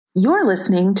You're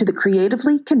listening to the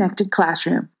Creatively Connected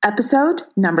Classroom, episode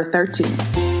number 13.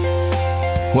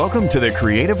 Welcome to the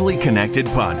Creatively Connected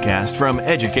podcast from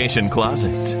Education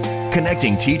Closet,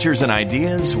 connecting teachers and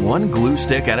ideas one glue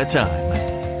stick at a time.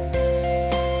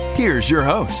 Here's your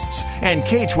hosts and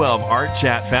K-12 Art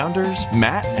Chat founders,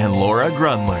 Matt and Laura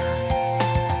Grundler.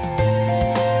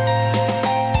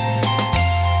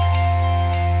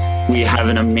 We have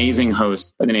an amazing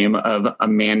host by the name of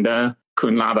Amanda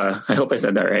Kunlaba. I hope I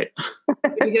said that right.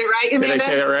 Did you get it right, Amanda? Did I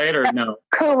say that right or no?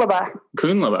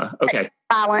 Kunlaba. Okay.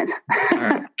 Silent. All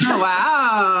right. Oh,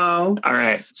 wow. All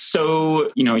right. So,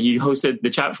 you hosted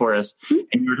the chat for us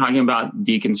and you were talking about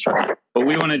deconstruction. But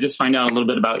we want to just find out a little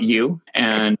bit about you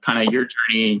and kind of your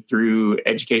journey through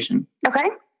education. Okay.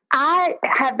 I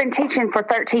have been teaching for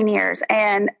 13 years,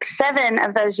 and 7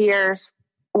 of those years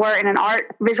were in an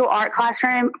visual art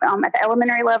classroom. At the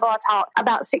elementary level, I taught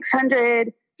about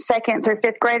 600 second through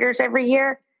 5th graders every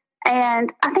year.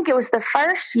 And I think it was the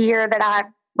first year that I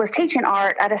was teaching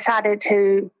art, I decided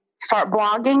to start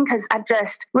blogging because I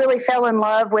just really fell in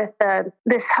love with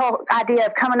this whole idea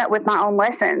of coming up with my own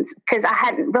lessons, because I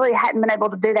hadn't been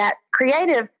able to do that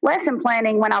creative lesson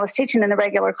planning when I was teaching in the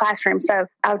regular classroom. So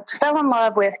I fell in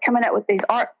love with coming up with these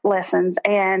art lessons,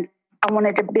 and I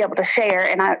wanted to be able to share.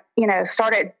 And I,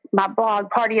 started my blog,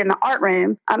 Party in the Art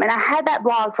Room. And I had that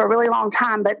blog for a really long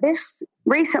time, but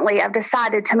recently I've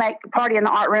decided to make Party in the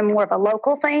Art Room more of a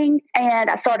local thing. And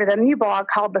I started a new blog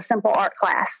called The Simple Art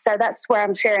Class. So that's where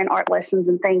I'm sharing art lessons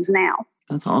and things now.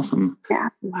 That's awesome. Yeah.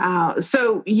 Wow.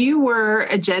 So you were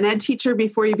a gen ed teacher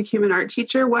before you became an art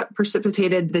teacher. What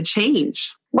precipitated the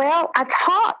change? Well,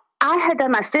 I had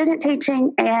done my student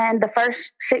teaching and the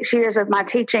first 6 years of my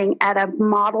teaching at a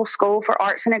model school for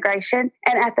arts integration.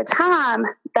 And at the time,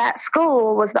 that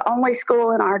school was the only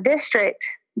school in our district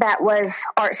that was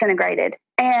arts integrated.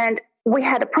 And we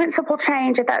had a principal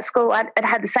change at that school. I'd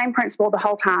had the same principal the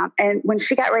whole time. And when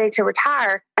she got ready to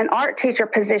retire, an art teacher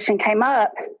position came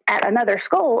up at another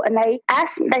school. And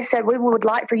they said, we would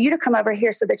like for you to come over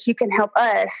here so that you can help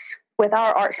us with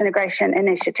our arts integration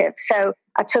initiative. So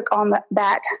I took on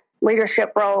that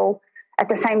leadership role at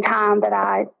the same time that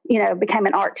I, became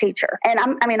an art teacher. And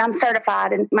I'm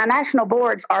certified, and my national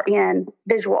boards are in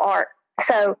visual art.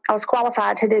 So I was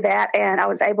qualified to do that, and I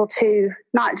was able to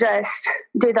not just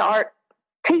do the art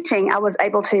teaching, I was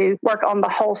able to work on the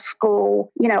whole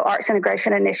school, arts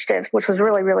integration initiative, which was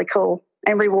really, really cool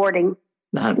and rewarding.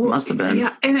 That must have been.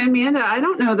 Yeah. And Amanda, I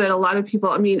don't know that a lot of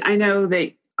people, I know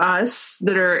that us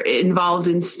that are involved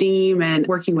in STEAM and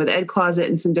working with Ed Closet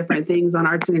and some different things on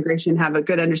arts integration have a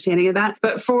good understanding of that.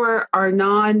 But for our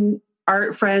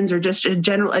non-art friends or just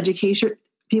general education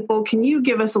people, can you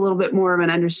give us a little bit more of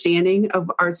an understanding of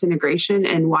arts integration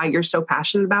and why you're so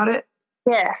passionate about it?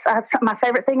 Yes, that's my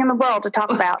favorite thing in the world to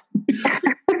talk about.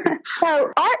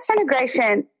 So arts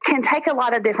integration can take a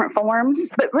lot of different forms,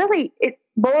 but really it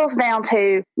boils down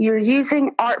to you're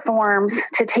using art forms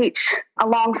to teach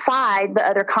alongside the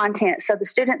other content. So the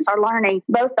students are learning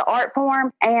both the art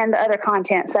form and the other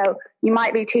content. So you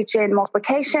might be teaching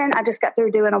multiplication. I just got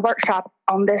through doing a workshop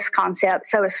on this concept,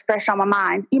 so it's fresh on my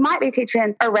mind. You might be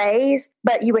teaching arrays,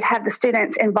 but you would have the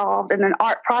students involved in an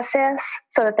art process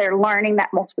so that they're learning that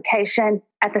multiplication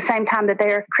at the same time that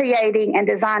they're creating and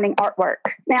designing artwork.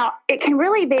 Now, it can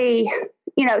really be,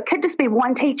 it could just be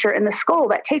one teacher in the school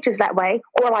that teaches that way,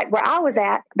 or like where I was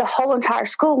at, the whole entire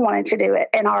school wanted to do it,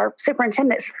 and our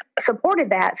superintendents supported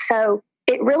that. So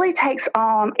it really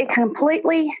it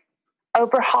completely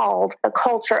overhauled the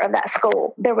culture of that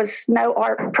school. There was no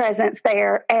art presence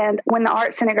there. And when the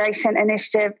Arts Integration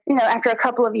Initiative, after a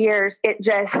couple of years, it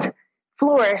just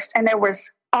flourished, and there was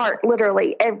art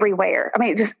literally everywhere.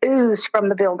 It just oozed from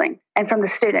the building and from the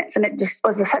students, and it just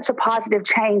was such a positive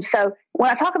change. So when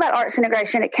I talk about arts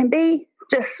integration, it can be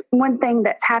just one thing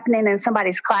that's happening in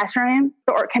somebody's classroom,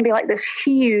 or it can be like this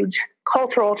huge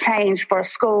cultural change for a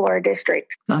school or a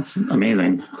district. That's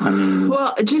amazing.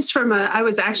 Well, I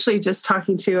was actually just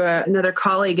talking to another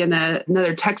colleague in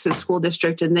another Texas school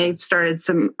district, and they've started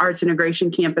some arts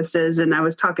integration campuses, and I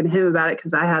was talking to him about it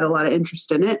because I had a lot of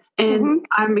interest in it. And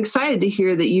I'm excited to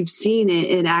hear that you've seen it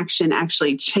in action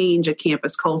actually change a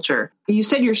campus culture. You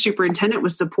said your superintendent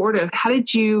was supportive. How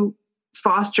did you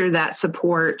foster that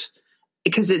support?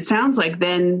 Because it sounds like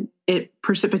then it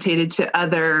precipitated to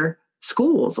other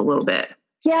schools a little bit.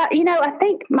 Yeah, I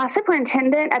think my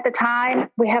superintendent at the time,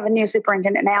 we have a new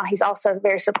superintendent now, he's also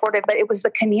very supportive, but it was the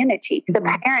community. The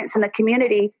parents in the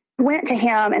community went to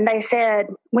him and they said,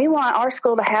 we want our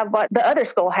school to have what the other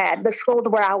school had, the school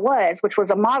where I was, which was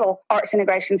a model arts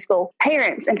integration school.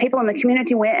 Parents and people in the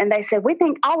community went and they said, we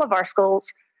think all of our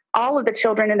schools, all of the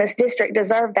children in this district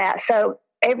deserve that. So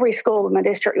every school in the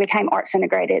district became arts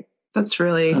integrated. That's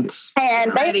really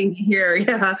exciting to hear.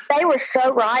 Yeah. They were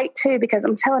so right, too, because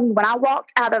I'm telling you, when I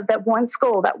walked out of that one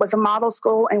school that was a model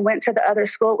school and went to the other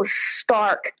school, it was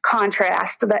stark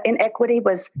contrast. The inequity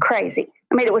was crazy.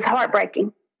 I mean, it was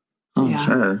heartbreaking. Oh, yeah.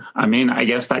 Sure. I mean, I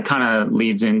guess that kind of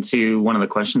leads into one of the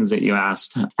questions that you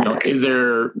asked. Is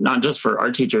there, not just for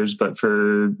art teachers, but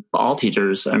for all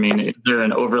teachers, I mean, is there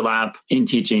an overlap in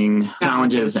teaching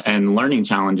challenges and learning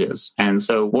challenges? And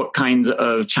so what kinds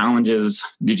of challenges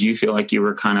did you feel like you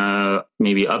were kind of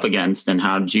maybe up against, and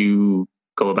how did you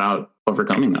go about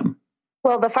overcoming them?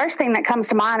 Well, the first thing that comes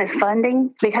to mind is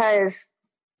funding, because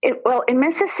in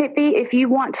Mississippi,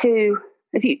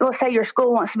 let's say your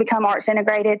school wants to become arts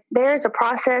integrated, there's a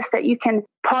process that you can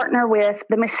partner with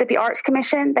the Mississippi Arts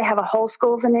Commission. They have a whole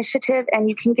schools initiative, and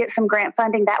you can get some grant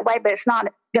funding that way, but it's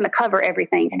not going to cover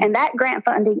everything. And that grant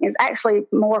funding is actually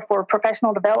more for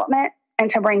professional development and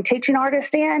to bring teaching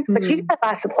artists in, but you can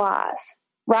buy supplies.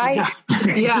 Right?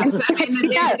 Yeah. I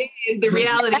mean, the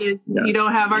reality is you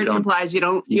don't have art supplies.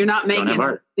 You're not making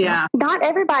art. Yeah. Not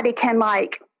everybody can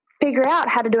figure out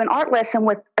how to do an art lesson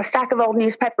with a stack of old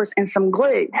newspapers and some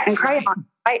glue and crayon,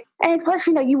 right? And plus,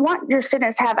 you want your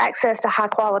students to have access to high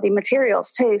quality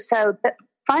materials too. So the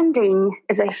funding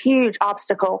is a huge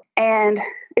obstacle, and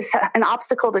it's an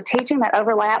obstacle to teaching that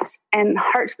overlaps and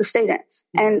hurts the students.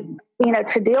 And,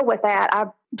 to deal with that, I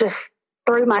just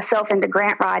threw myself into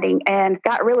grant writing and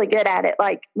got really good at it.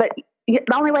 But the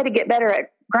only way to get better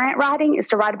at grant writing is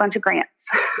to write a bunch of grants.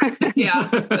 Yeah.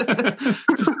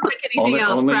 Like anything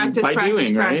else, practice.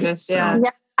 Doing, right? Yeah.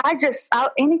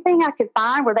 Anything I could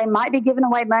find where they might be giving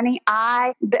away money,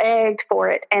 I begged for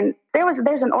it. And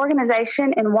there's an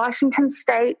organization in Washington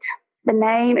State. The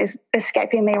name is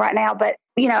escaping me right now, but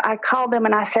I called them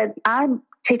and I said, I'm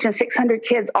teaching 600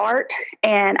 kids art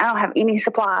and I don't have any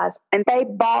supplies. And they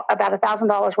bought about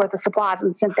 $1,000 worth of supplies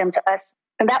and sent them to us.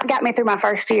 And that got me through my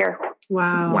first year.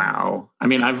 Wow. I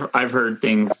mean, I've heard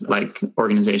things like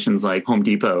organizations like Home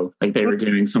Depot, like they were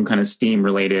doing some kind of STEAM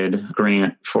related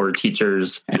grant for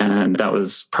teachers. And that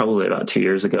was probably about 2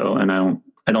 years ago. And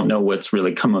I don't know what's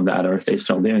really come of that, or if they're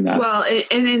still doing that. Well,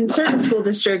 and in certain school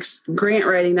districts, grant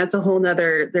writing, that's a whole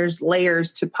nother, there's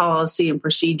layers to policy and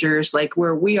procedures. Like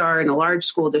where we are in a large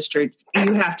school district,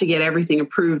 you have to get everything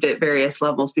approved at various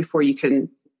levels before you can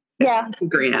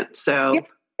grant. So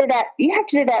you have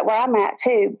to do that where I'm at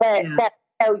too, but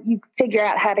you figure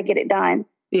out how to get it done.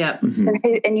 Yeah. Mm-hmm.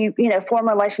 And you form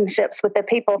relationships with the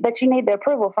people that you need the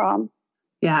approval from.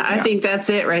 Yeah, I think that's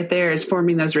it right there, is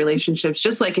forming those relationships.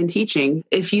 Just like in teaching,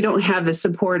 if you don't have the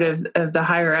support of the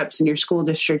higher ups in your school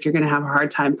district, you're going to have a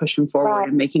hard time pushing forward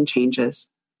and making changes.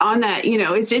 On that,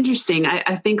 it's interesting.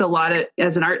 I think a lot of,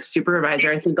 as an arts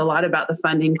supervisor, I think a lot about the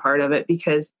funding part of it,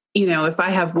 because, if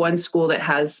I have one school that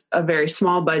has a very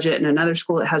small budget and another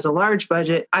school that has a large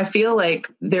budget, I feel like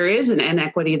there is an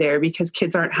inequity there because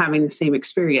kids aren't having the same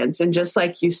experience. And just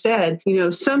like you said,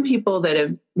 some people that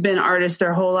have been artists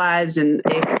their whole lives and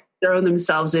they've thrown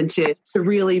themselves into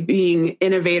really being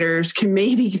innovators can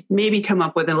maybe come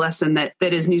up with a lesson that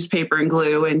is newspaper and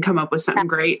glue and come up with something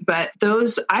great. But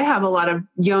I have a lot of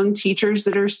young teachers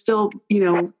that are still,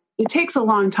 it takes a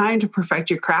long time to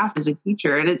perfect your craft as a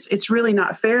teacher. And it's really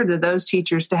not fair to those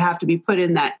teachers to have to be put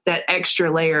in that extra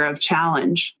layer of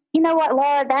challenge. You know what,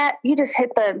 Laura, that you just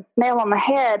hit the nail on the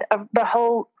head of the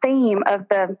whole theme of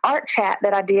the art chat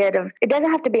that I did. Of it doesn't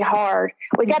have to be hard.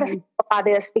 We got to simplify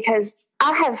this, because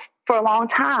I have for a long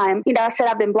time, I said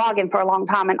I've been blogging for a long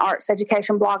time, an arts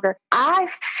education blogger. I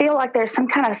feel like there's some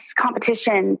kind of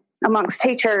competition amongst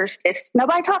teachers.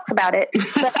 Nobody talks about it,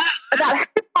 but about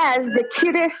who has the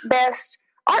cutest, best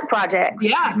art projects.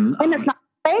 Yeah. And it's not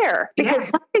fair, because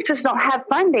some teachers don't have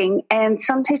funding, and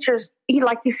some teachers,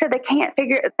 like you said, they can't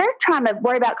they're trying to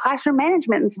worry about classroom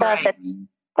management and stuff. Right.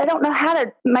 They don't know how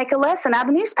to make a lesson out of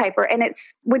a newspaper. And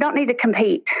we don't need to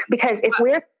compete, because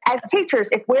as teachers,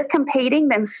 if we're competing,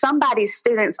 then somebody's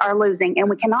students are losing, and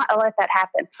we cannot let that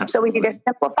happen. Absolutely. So we need to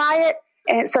simplify it,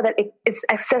 and so that it's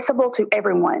accessible to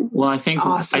everyone. Well, I think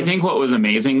what was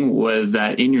amazing was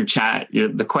that in your chat,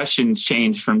 the questions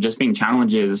changed from just being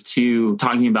challenges to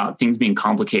talking about things being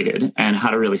complicated and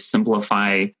how to really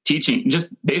simplify teaching, just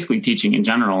basically teaching in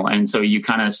general. And so you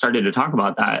kind of started to talk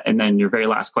about that. And then your very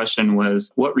last question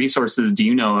was, what resources do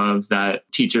you know of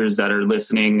that teachers that are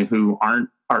listening who aren't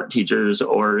art teachers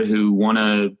or who want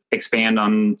to expand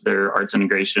on their arts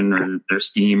integration or their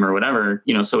STEAM or whatever,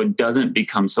 so it doesn't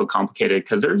become so complicated,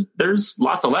 because there's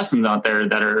lots of lessons out there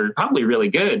that are probably really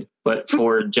good. But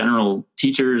for general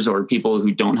teachers or people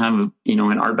who don't have,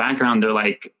 an art background, they're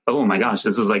like, oh my gosh,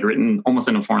 this is like written almost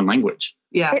in a foreign language.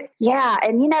 Yeah.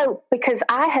 And, because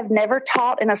I have never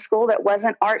taught in a school that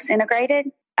wasn't arts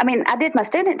integrated. I mean, I did my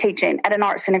student teaching at an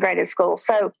arts integrated school.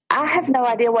 So I have no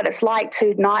idea what it's like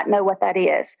to not know what that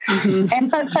is.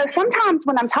 Mm-hmm. And so sometimes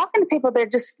when I'm talking to people,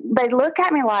 they look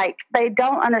at me like they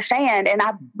don't understand. And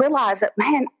I realize that,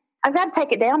 man, I've got to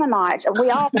take it down a notch. And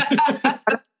we all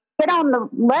get on the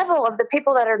level of the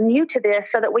people that are new to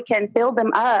this so that we can build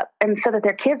them up and so that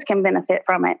their kids can benefit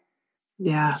from it.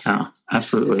 Yeah,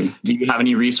 absolutely. Do you have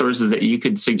any resources that you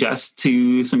could suggest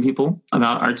to some people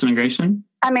about arts integration?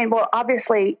 I mean, well,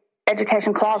 obviously,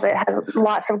 Education Closet has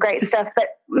lots of great stuff,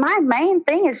 but my main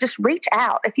thing is just reach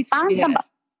out. If you find somebody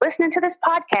listening to this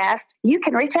podcast, you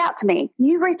can reach out to me.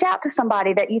 You reach out to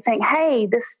somebody that you think, hey,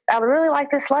 I really like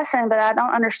this lesson, but I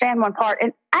don't understand one part.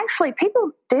 And actually,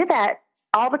 people do that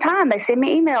all the time. They send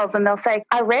me emails and they'll say,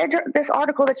 I read this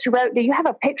article that you wrote. Do you have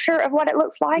a picture of what it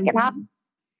looks like? Mm-hmm. And I've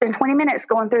been 20 minutes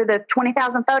going through the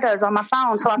 20,000 photos on my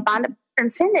phone, so I find it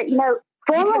and send it,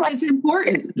 Because it's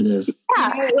important. It is.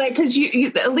 Yeah. Because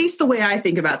you, at least the way I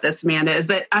think about this, Amanda, is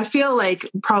that I feel like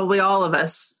probably all of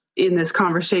us in this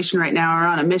conversation right now are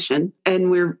on a mission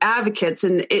and we're advocates.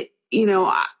 And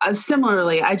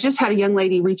similarly, I just had a young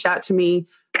lady reach out to me,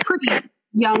 pretty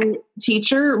young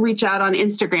teacher, reach out on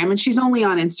Instagram, and she's only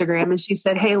on Instagram. And she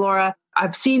said, hey, Laura,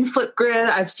 I've seen Flipgrid,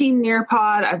 I've seen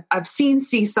Nearpod, I've seen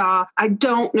Seesaw. I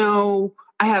don't know.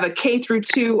 I have a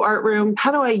K-2 art room.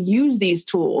 How do I use these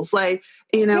tools?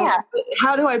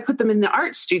 How do I put them in the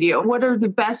art studio? What are the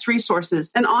best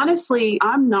resources? And honestly,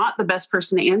 I'm not the best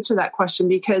person to answer that question,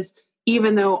 because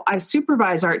even though I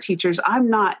supervise art teachers, I'm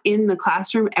not in the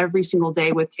classroom every single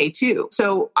day with K2.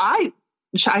 So I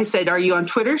said, are you on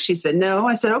Twitter? She said, no.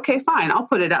 I said, okay, fine. I'll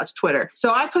put it out to Twitter.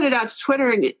 So I put it out to Twitter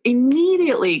and it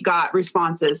immediately got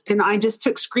responses. And I just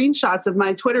took screenshots of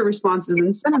my Twitter responses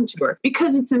and sent them to her,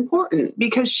 because it's important,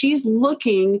 because she's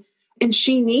looking and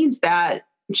she needs that.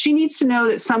 She needs to know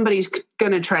that somebody's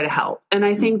going to try to help. And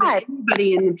I think that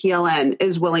everybody in the PLN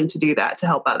is willing to do that to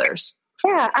help others.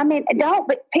 Yeah, I mean,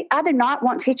 but I do not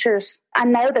want teachers. I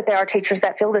know that there are teachers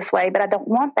that feel this way, but I don't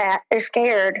want that. They're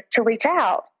scared to reach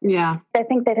out. Yeah. They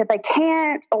think that they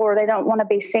can't, or they don't want to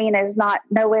be seen as not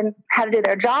knowing how to do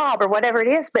their job or whatever it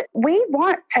is. But we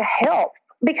want to help,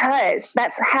 because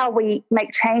that's how we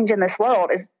make change in this world.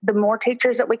 Is the more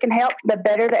teachers that we can help, the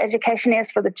better the education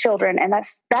is for the children. And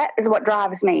that is what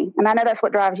drives me. And I know that's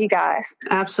what drives you guys.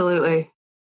 Absolutely.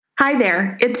 Hi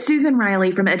there. It's Susan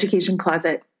Riley from Education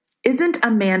Closet. Isn't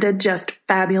Amanda just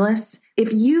fabulous?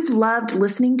 If you've loved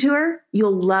listening to her,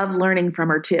 you'll love learning from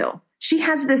her too. She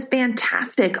has this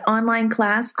fantastic online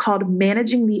class called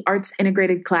Managing the Arts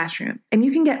Integrated Classroom, and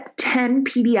you can get 10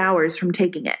 PD hours from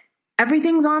taking it.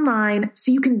 Everything's online,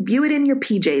 so you can view it in your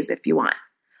PJs if you want.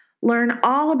 Learn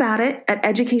all about it at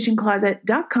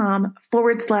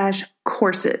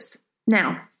educationcloset.com/courses.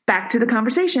 Now, back to the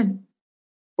conversation.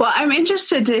 Well, I'm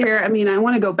interested to hear, I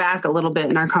want to go back a little bit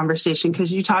in our conversation,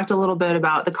 because you talked a little bit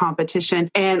about the competition,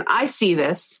 and I see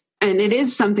this, and it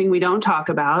is something we don't talk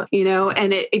about,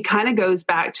 and it kind of goes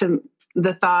back to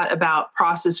the thought about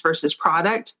process versus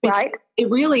product. Right.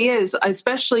 It really is,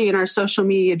 especially in our social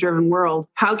media driven world.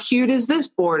 How cute is this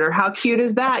board, or how cute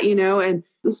is that, and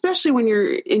especially when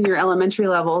you're in your elementary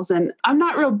levels. And I'm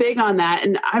not real big on that.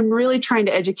 And I'm really trying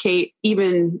to educate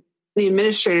even the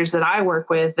administrators that I work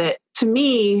with that, to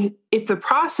me, if the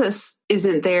process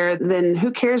isn't there, then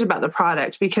who cares about the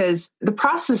product? Because the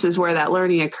process is where that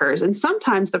learning occurs. And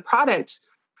sometimes the product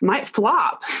might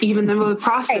flop, even though the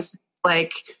process,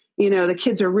 the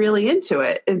kids are really into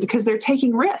it, and because they're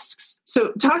taking risks.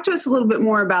 So talk to us a little bit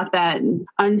more about that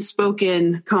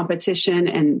unspoken competition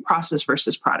and process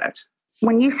versus product.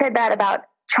 When you said that about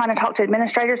trying to talk to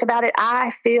administrators about it,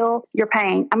 I feel your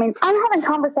pain. I mean, I'm having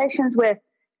conversations with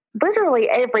literally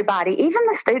everybody, even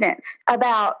the students,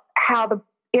 about how the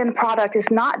end product is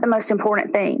not the most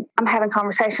important thing. I'm having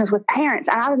conversations with parents,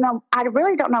 and I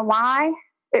really don't know why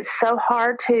it's so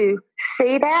hard to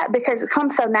see that, because it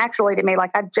comes so naturally to me.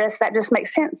 That just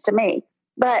makes sense to me.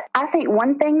 But I think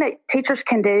one thing that teachers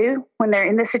can do when they're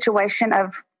in this situation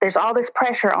of there's all this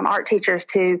pressure on art teachers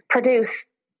to produce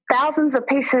thousands of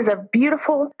pieces of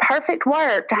beautiful, perfect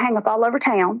work to hang up all over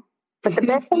town. But the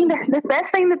best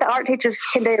thing that the art teachers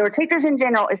can do, or teachers in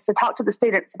general, is to talk to the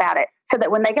students about it, so that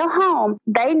when they go home,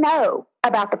 they know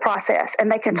about the process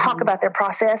and they can talk about their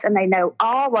process, and they know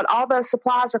what all those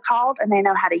supplies are called, and they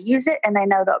know how to use it, and they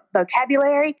know the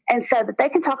vocabulary, and so that they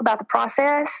can talk about the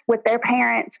process with their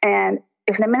parents. And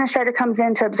if an administrator comes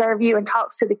in to observe you and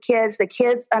talks to the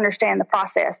kids understand the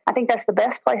process. I think that's the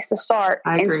best place to start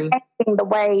in changing the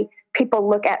way people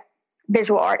look at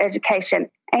visual art education.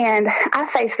 And I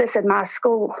faced this in my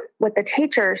school with the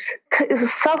teachers. It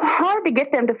was so hard to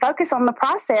get them to focus on the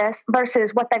process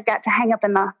versus what they've got to hang up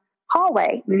in the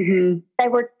hallway. Mm-hmm. They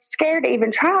were scared to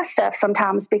even try stuff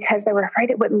sometimes because they were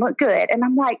afraid it wouldn't look good. And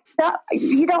I'm like, no,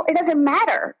 it doesn't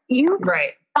matter. You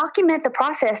document the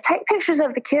process. Take pictures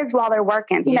of the kids while they're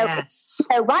working. You know,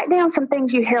 write down some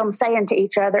things you hear them saying to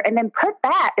each other, and then put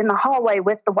that in the hallway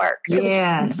with the work.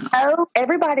 So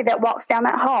everybody that walks down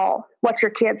that hall, what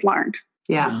your kids learned.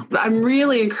 Yeah. I'm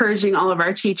really encouraging all of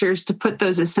our teachers to put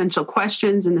those essential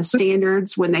questions and the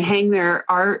standards when they hang their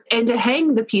art, and to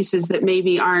hang the pieces that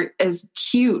maybe aren't as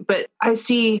cute. But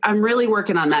I'm really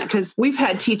working on that, because we've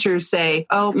had teachers say,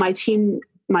 oh,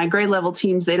 my grade level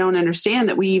teams, they don't understand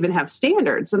that we even have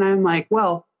standards. And I'm like,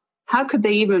 well, how could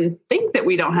they even think that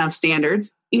we don't have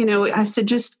standards? You know, I said,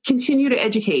 just continue to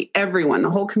educate everyone, the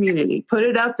whole community, put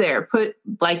it up there,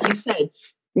 like you said,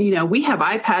 you know, we have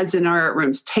iPads in our art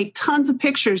rooms. Take tons of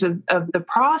pictures of the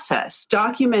process.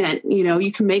 Document, you know,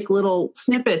 you can make little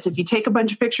snippets. If you take a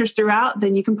bunch of pictures throughout,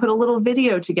 then you can put a little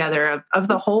video together of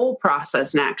the whole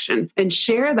process in action and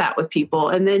share that with people.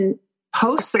 And then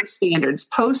post those standards,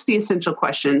 post the essential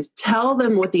questions, tell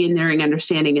them what the enduring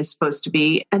understanding is supposed to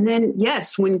be. And then,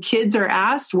 yes, when kids are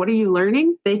asked, what are you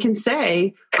learning? They can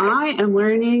say, I am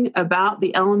learning about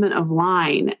the element of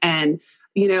line and,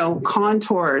 you know,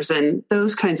 contours and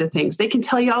those kinds of things. They can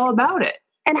tell you all about it.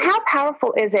 And how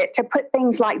powerful is it to put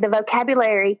things like the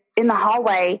vocabulary in the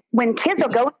hallway? When kids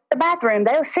will go into the bathroom,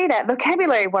 they'll see that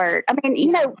vocabulary word. I mean,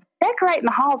 you know, decorating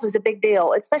the halls is a big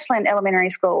deal, especially in elementary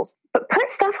schools. But put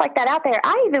stuff like that out there.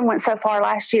 I even went so far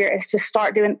last year as to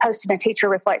start posting a teacher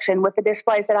reflection with the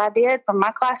displays that I did from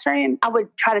my classroom. I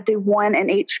would try to do one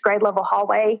in each grade level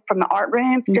hallway from the art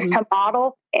room just to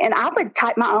model. And I would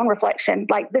type my own reflection.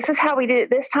 Like, this is how we did it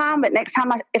this time, but next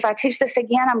time if I teach this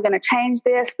again, I'm going to change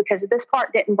this because this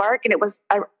part didn't work. And it was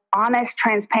a honest,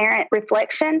 transparent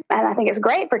reflection. And I think it's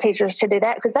great for teachers to do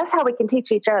that, because that's how we can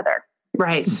teach each other.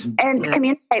 Right. And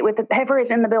communicate with whoever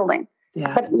is in the building.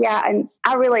 Yeah. But and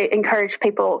I really encourage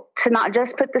people to not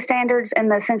just put the standards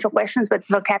and the essential questions, but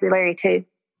vocabulary too.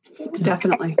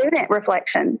 Definitely. And student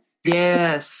reflections.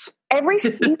 Yes. You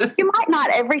might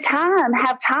not every time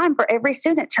have time for every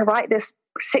student to write this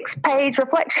 6-page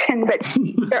reflection, but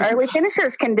your early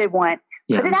finishers can do one.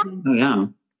 Yeah. Put it out. Oh, yeah.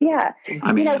 Yeah.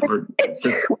 I mean,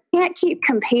 we can't keep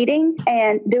competing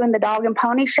and doing the dog and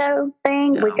pony show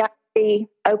thing. Yeah. We got to be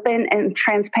open and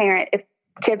transparent if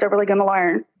kids are really going to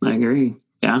learn. I agree.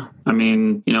 Yeah. I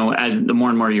mean, you know, as the more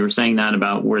and more you were saying that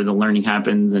about where the learning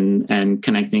happens and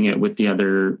connecting it with the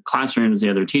other classrooms, the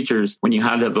other teachers, when you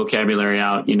have that vocabulary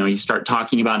out, you know, you start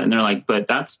talking about it and they're like, but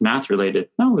that's math related.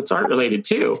 No, it's art related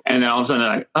too. And then all of a sudden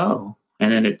they're like, oh,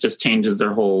 and then it just changes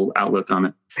their whole outlook on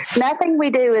it. Nothing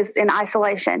we do is in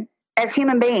isolation as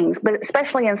human beings, but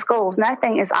especially in schools,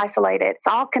 nothing is isolated. It's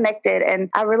all connected.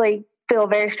 And I really feel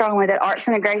very strongly that arts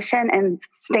integration and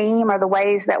STEAM are the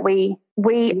ways that we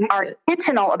are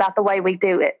intentional about the way we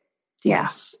do it.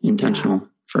 Yes, intentional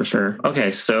for sure.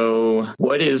 Okay, so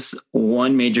what is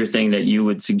one major thing that you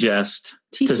would suggest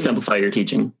to simplify your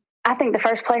teaching? I think the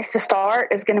first place to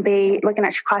start is going to be looking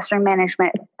at your classroom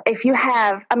management. If you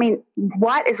have,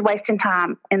 what is wasting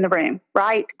time in the room,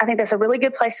 right? I think that's a really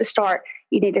good place to start.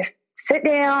 You need to sit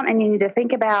down and you need to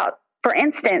think about, for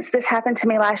instance, this happened to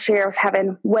me last year. I was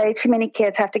having way too many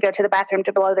kids have to go to the bathroom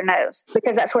to blow their nose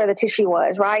because that's where the tissue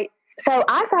was, right? So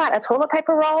I got a toilet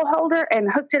paper roll holder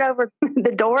and hooked it over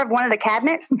the door of one of the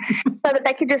cabinets so that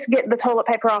they could just get the toilet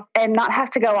paper off and not have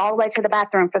to go all the way to the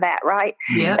bathroom for that, right?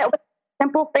 Yeah. That was a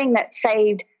simple thing that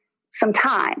saved some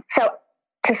time. So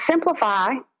to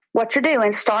simplify what you're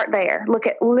doing, start there. Look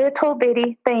at little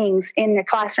bitty things in your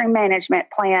classroom management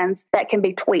plans that can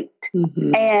be tweaked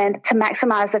and to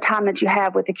maximize the time that you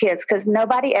have with the kids, because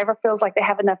nobody ever feels like they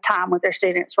have enough time with their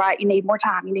students, right? You need more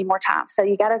time. So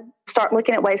you got to start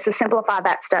looking at ways to simplify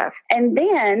that stuff. And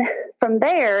then from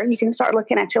there, you can start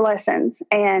looking at your lessons.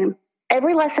 And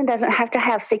every lesson doesn't have to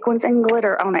have sequins and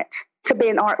glitter on it to be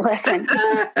an art lesson.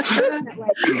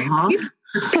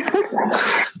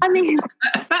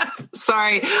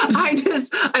 Sorry.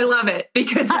 I love it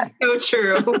because it's so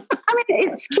true. I mean,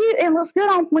 it's cute and looks good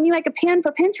on when you make a pin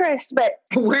for Pinterest, but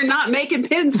we're not making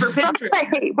pins for Pinterest.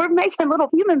 Right. We're making little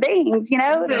human beings,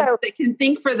 so they can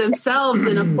think for themselves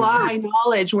and apply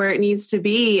knowledge where it needs to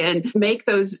be and make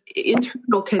those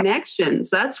internal connections.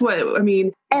 That's what, I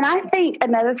mean. And I think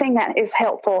another thing that is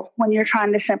helpful when you're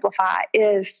trying to simplify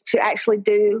is to actually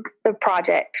do the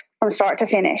project from start to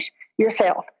finish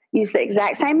yourself. Use the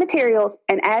exact same materials.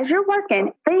 And as you're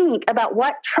working, think about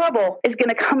what trouble is going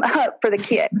to come up for the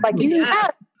kid. Like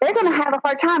they're going to have a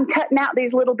hard time cutting out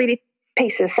these little bitty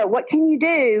pieces. So what can you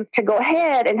do to go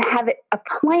ahead and have a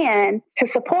plan to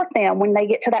support them when they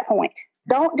get to that point?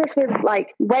 Don't just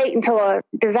wait until a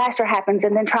disaster happens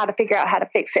and then try to figure out how to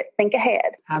fix it. Think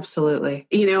ahead. Absolutely.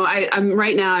 I'm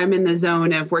right now, I'm in the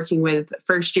zone of working with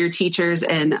first year teachers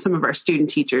and some of our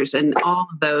student teachers, and all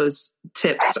of those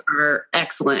tips are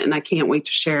excellent. And I can't wait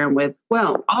to share them with,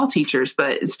 all teachers,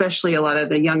 but especially a lot of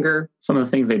the younger. Some of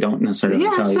the things they don't necessarily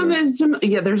tell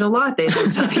you. There's a lot they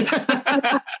don't tell you.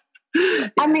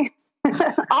 I mean,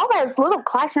 all those little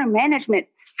classroom management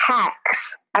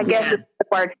hacks, I guess is the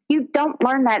word. You don't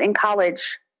learn that in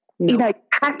college. No. You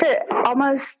have to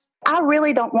I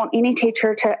really don't want any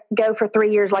teacher to go for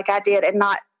 3 years like I did and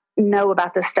not know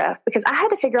about this stuff, because I had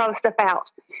to figure all this stuff out.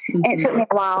 Mm-hmm. And it took me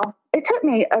a while. It took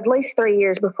me at least 3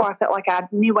 years before I felt like I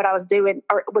knew what I was doing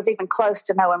or was even close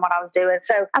to knowing what I was doing.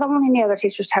 So I don't want any other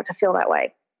teachers to have to feel that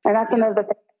way. And that's another thing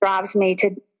that drives me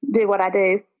to do what I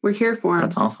do. We're here for them.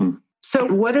 That's awesome. So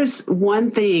what is one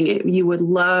thing you would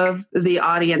love the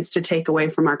audience to take away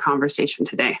from our conversation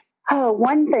today? Oh,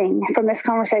 one thing from this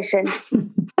conversation.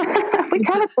 We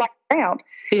kind of flapped around.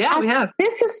 Yeah, we have.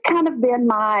 This has kind of been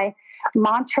my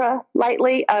mantra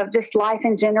lately of just life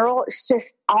in general. It's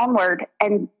just onward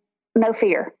and no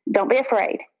fear. Don't be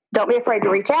afraid. Don't be afraid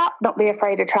to reach out. Don't be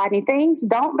afraid to try new things.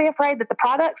 Don't be afraid that the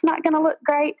product's not going to look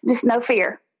great. Just no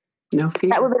fear. No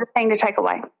fear. That would be the thing to take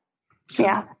away.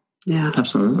 Yeah. Yeah,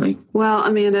 absolutely. Well,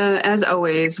 Amanda, as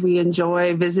always, we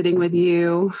enjoy visiting with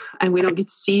you, and we don't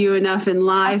get to see you enough in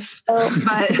life,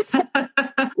 but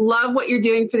love what you're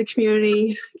doing for the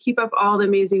community. Keep up all the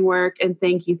amazing work, and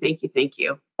thank you. Thank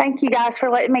you guys for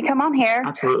letting me come on here.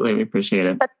 Absolutely. We appreciate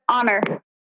it. It's an honor.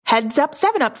 Heads up,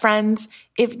 7-Up friends.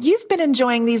 If you've been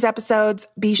enjoying these episodes,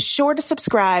 be sure to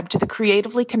subscribe to the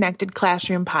Creatively Connected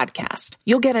Classroom podcast.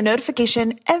 You'll get a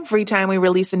notification every time we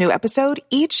release a new episode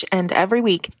each and every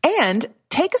week. And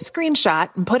take a screenshot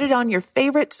and put it on your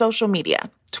favorite social media.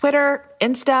 Twitter,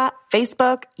 Insta,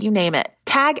 Facebook, you name it.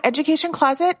 Tag Education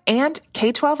Closet and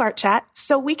K-12 Art Chat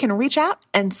so we can reach out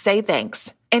and say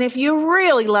thanks. And if you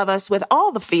really love us with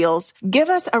all the feels, give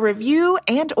us a review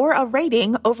and or a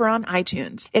rating over on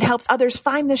iTunes. It helps others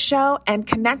find the show and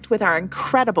connect with our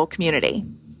incredible community.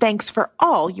 Thanks for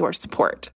all your support.